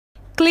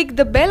Click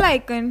the bell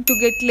icon to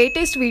get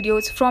latest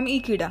videos from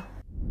Ekeeda.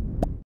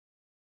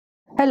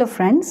 Hello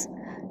friends,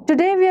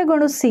 today we are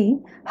going to see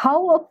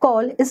how a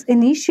call is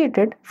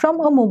initiated from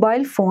a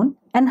mobile phone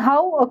and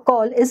how a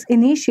call is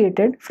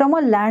initiated from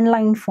a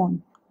landline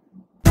phone.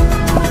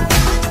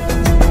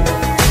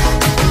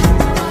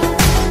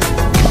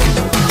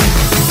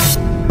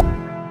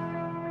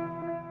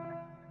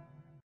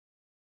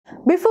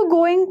 Before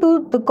going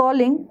to the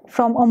calling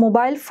from a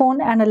mobile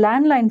phone and a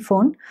landline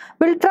phone,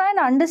 we'll try and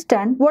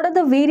understand what are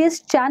the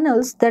various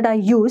channels that are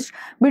used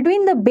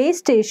between the base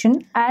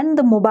station and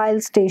the mobile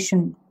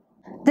station.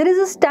 There is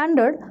a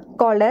standard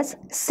called as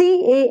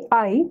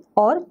CAI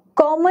or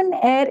Common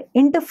Air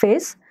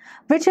Interface,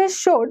 which has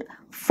showed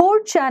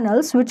 4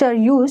 channels which are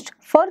used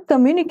for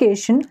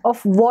communication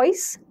of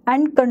voice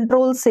and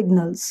control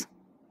signals.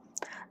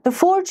 The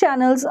 4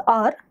 channels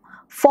are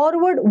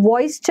forward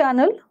voice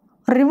channel,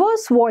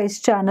 reverse voice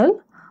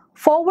channel,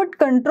 forward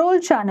control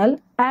channel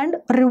and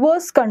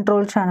reverse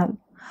control channel.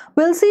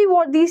 We'll see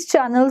what these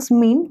channels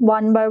mean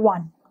one by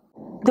one.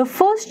 The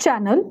first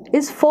channel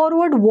is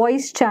forward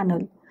voice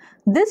channel.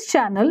 This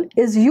channel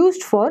is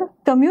used for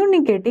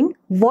communicating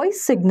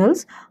voice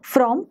signals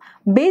from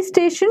base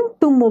station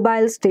to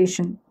mobile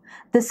station.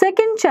 The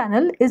second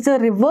channel is a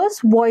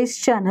reverse voice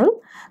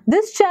channel.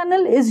 This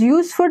channel is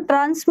used for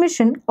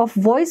transmission of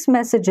voice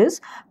messages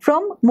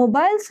from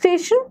mobile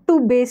station to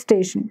base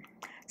station.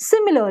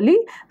 Similarly,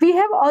 we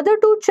have other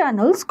 2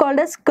 channels called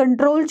as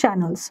control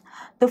channels.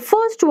 The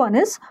first one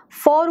is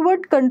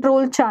forward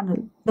control channel.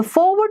 The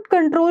forward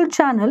control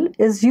channel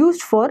is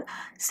used for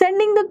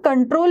sending the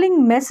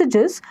controlling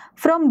messages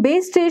from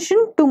base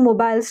station to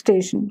mobile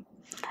station.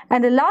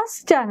 And the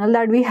last channel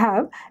that we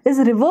have is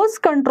reverse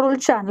control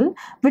channel,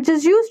 which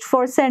is used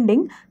for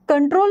sending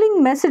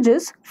controlling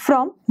messages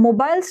from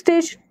mobile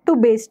station to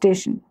base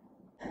station.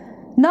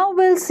 Now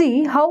we'll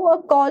see how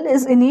a call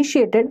is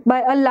initiated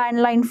by a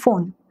landline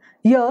phone.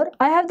 Here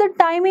I have the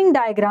timing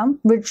diagram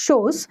which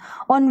shows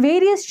on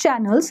various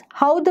channels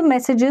how the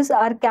messages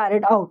are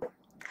carried out.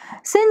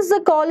 Since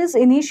the call is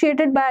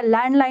initiated by a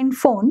landline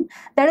phone,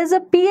 that is a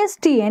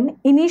PSTN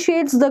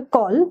initiates the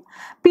call.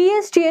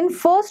 PSTN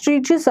first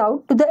reaches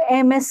out to the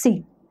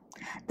MSC.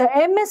 The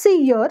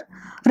MSC here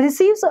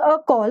receives a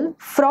call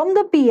from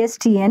the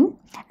PSTN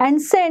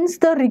and sends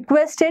the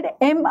requested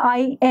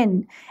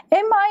MIN.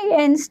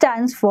 MIN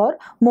stands for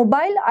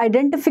Mobile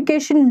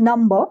Identification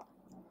Number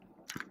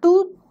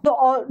to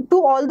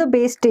all the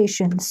base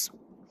stations.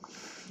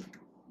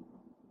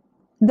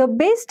 The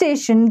base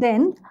station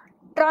then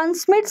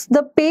transmits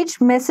the page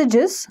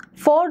messages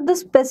for the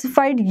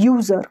specified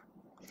user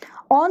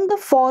on the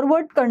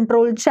forward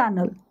control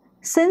channel.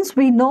 Since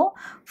we know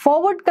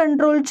forward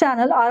control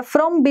channel are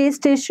from base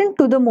station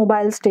to the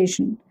mobile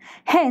station.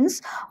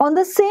 Hence, on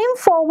the same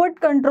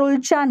forward control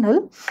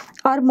channel,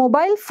 our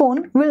mobile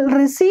phone will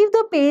receive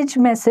the page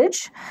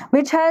message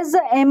which has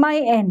the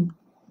MIN.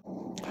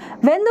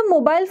 When the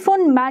mobile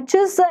phone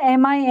matches the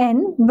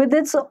MIN with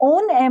its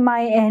own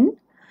MIN,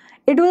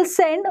 it will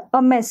send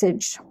a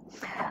message.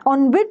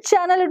 On which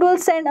channel it will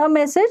send a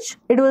message?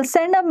 It will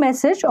send a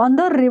message on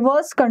the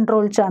reverse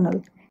control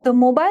channel. The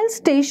mobile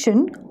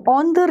station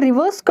on the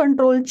reverse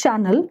control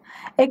channel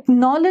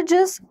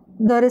acknowledges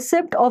the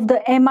receipt of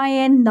the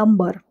MIN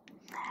number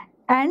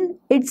and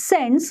it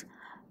sends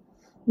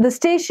the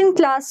station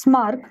class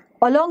mark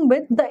along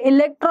with the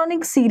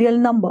electronic serial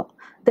number.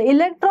 The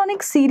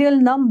electronic serial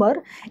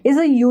number is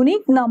a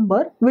unique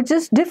number which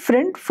is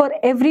different for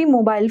every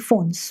mobile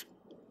phones.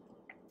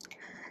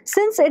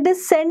 Since it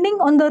is sending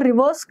on the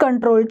reverse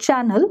control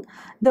channel,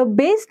 the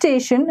base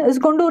station is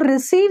going to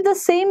receive the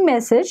same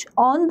message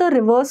on the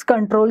reverse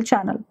control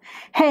channel.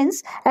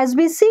 Hence, as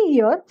we see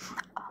here,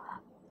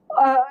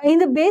 in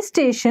the base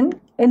station,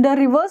 in the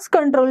reverse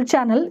control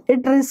channel,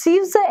 it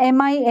receives the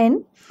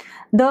MIN,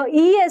 the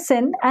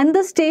ESN and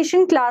the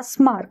station class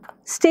mark.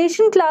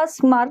 Station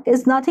class mark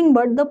is nothing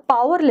but the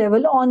power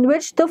level on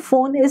which the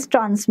phone is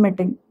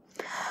transmitting.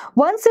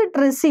 Once it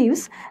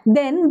receives,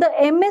 then the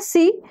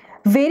MSC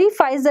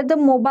verifies that the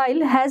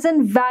mobile has a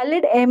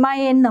valid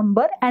MIN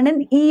number and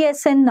an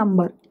ESN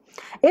number.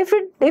 If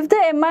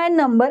the MIN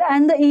number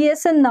and the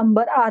ESN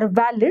number are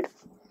valid,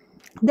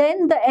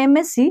 then the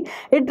MSC,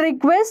 it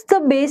requests the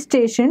base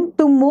station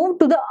to move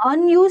to the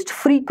unused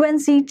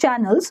frequency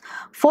channels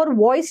for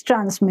voice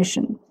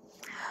transmission.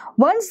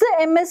 Once the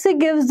MSC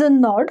gives the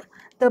nod,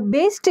 the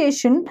base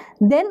station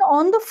then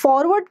on the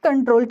forward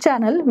control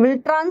channel will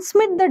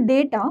transmit the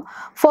data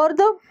for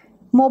the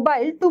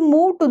mobile to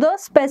move to the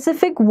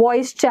specific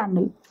voice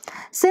channel.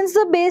 Since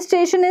the base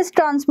station is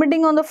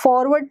transmitting on the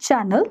forward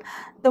channel,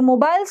 the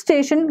mobile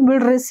station will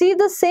receive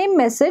the same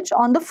message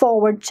on the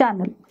forward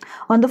channel.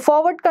 On the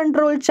forward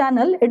control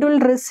channel, it will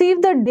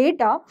receive the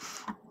data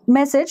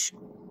message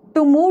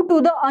to move to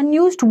the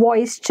unused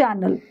voice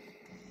channel.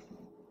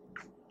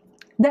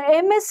 The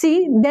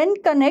MSC then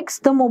connects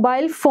the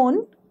mobile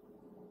phone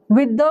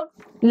with the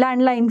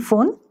landline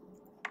phone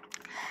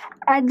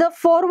At the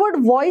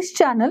forward voice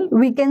channel,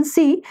 we can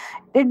see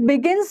it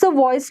begins the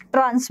voice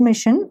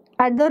transmission.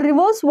 At the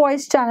reverse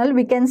voice channel,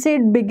 we can see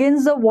it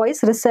begins the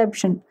voice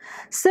reception.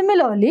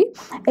 Similarly,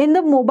 in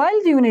the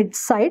mobile unit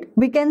side,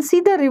 we can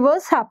see the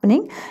reverse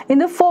happening. In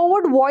the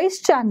forward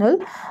voice channel,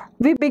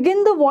 we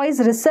begin the voice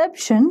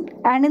reception,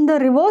 and in the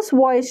reverse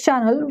voice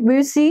channel,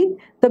 we see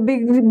the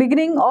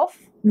beginning of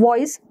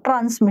voice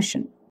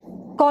transmission.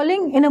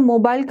 Calling in a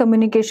mobile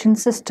communication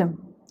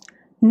system.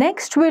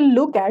 Next, we'll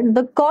look at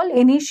the call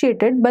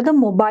initiated by the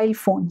mobile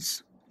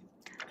phones.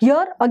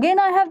 Here again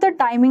I have the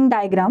timing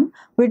diagram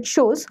which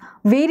shows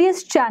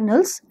various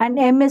channels and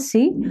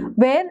MSC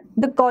where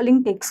the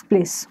calling takes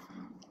place.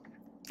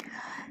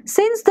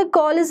 Since the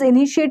call is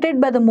initiated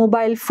by the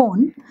mobile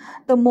phone,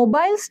 the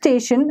mobile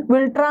station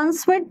will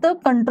transmit the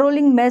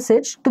controlling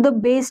message to the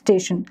base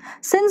station.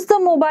 Since the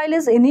mobile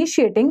is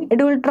initiating,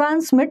 it will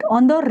transmit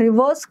on the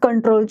reverse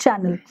control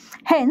channel.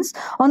 Hence,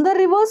 on the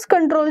reverse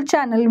control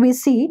channel, we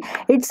see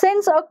it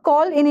sends a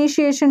call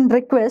initiation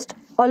request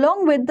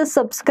along with the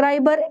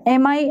subscriber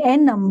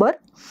MIN number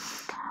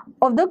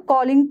of the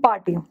calling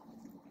party.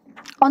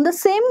 On the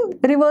same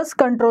reverse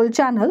control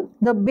channel,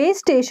 the base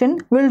station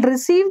will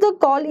receive the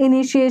call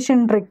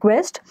initiation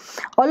request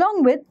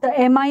along with the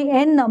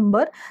MIN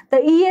number, the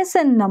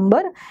ESN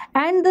number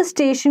and the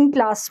station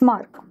class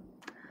mark.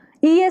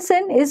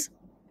 ESN is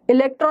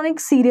electronic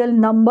serial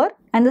number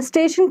and the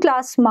station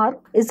class mark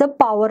is the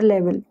power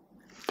level.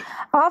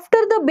 After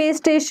the base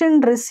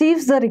station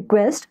receives the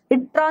request,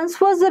 it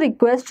transfers the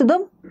request to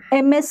the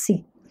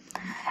MSC.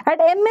 At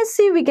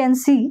MSC, we can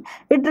see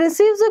it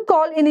receives a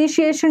call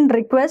initiation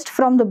request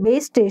from the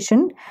base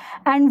station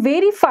and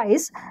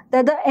verifies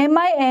that the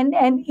MIN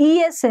and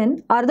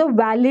ESN are the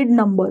valid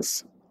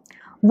numbers.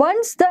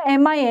 Once the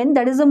MIN,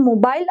 that is a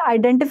mobile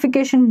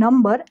identification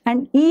number,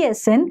 and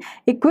ESN,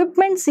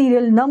 equipment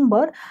serial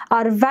number,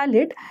 are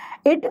valid,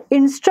 it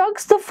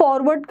instructs the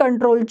forward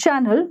control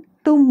channel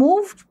to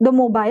move the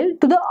mobile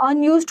to the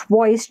unused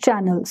voice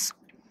channels.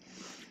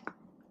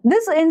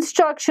 This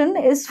instruction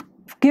is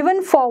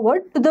given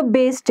forward to the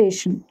base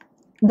station.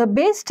 The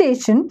base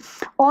station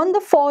on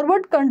the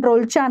forward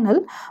control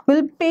channel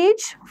will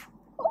page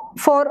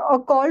for a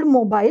called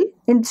mobile,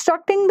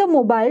 instructing the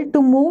mobile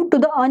to move to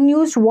the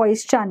unused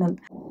voice channel.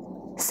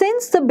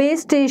 Since the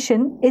base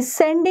station is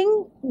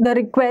sending the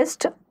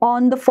request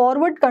on the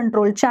forward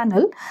control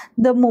channel,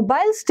 the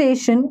mobile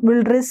station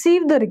will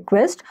receive the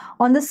request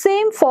on the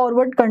same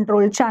forward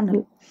control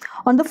channel.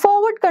 On the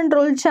forward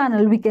control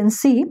channel, we can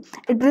see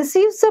it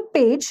receives the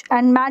page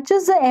and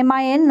matches the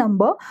MIN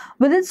number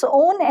with its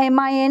own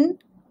MIN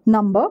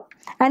number,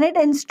 and it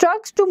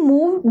instructs to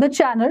move the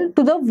channel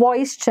to the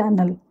voice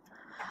channel.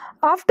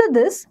 After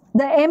this,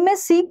 the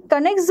MSC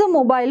connects the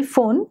mobile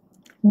phone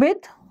with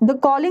the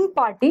calling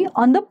party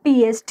on the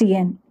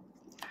PSTN.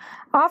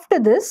 After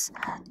this,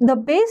 the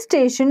base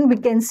station, we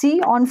can see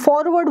on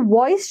forward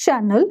voice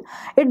channel,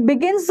 it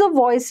begins the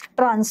voice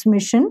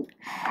transmission,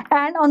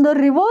 and on the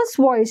reverse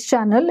voice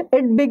channel,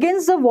 it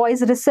begins the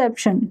voice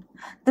reception.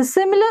 The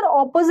similar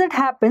opposite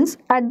happens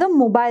at the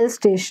mobile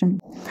station.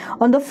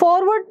 On the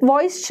forward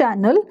voice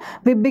channel,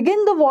 we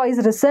begin the voice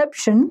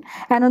reception,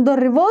 and on the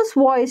reverse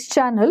voice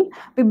channel,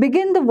 we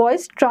begin the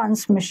voice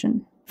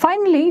transmission.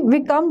 Finally,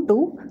 we come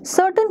to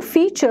certain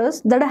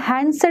features that a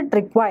handset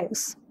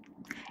requires.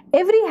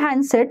 Every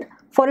handset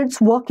for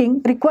its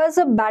working requires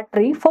a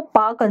battery for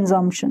power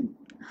consumption.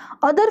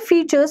 Other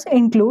features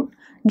include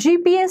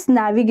GPS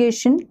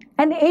navigation,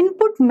 an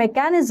input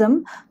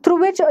mechanism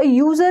through which a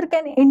user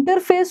can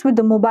interface with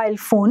the mobile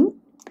phone,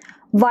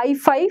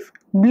 Wi-Fi,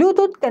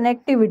 Bluetooth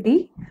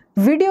connectivity,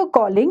 video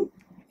calling,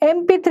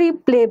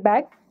 MP3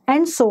 playback,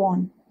 and so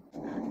on.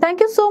 Thank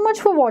you so much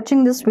for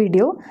watching this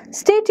video.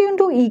 Stay tuned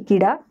to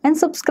Ekeeda and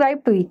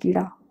subscribe to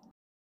Ekeeda.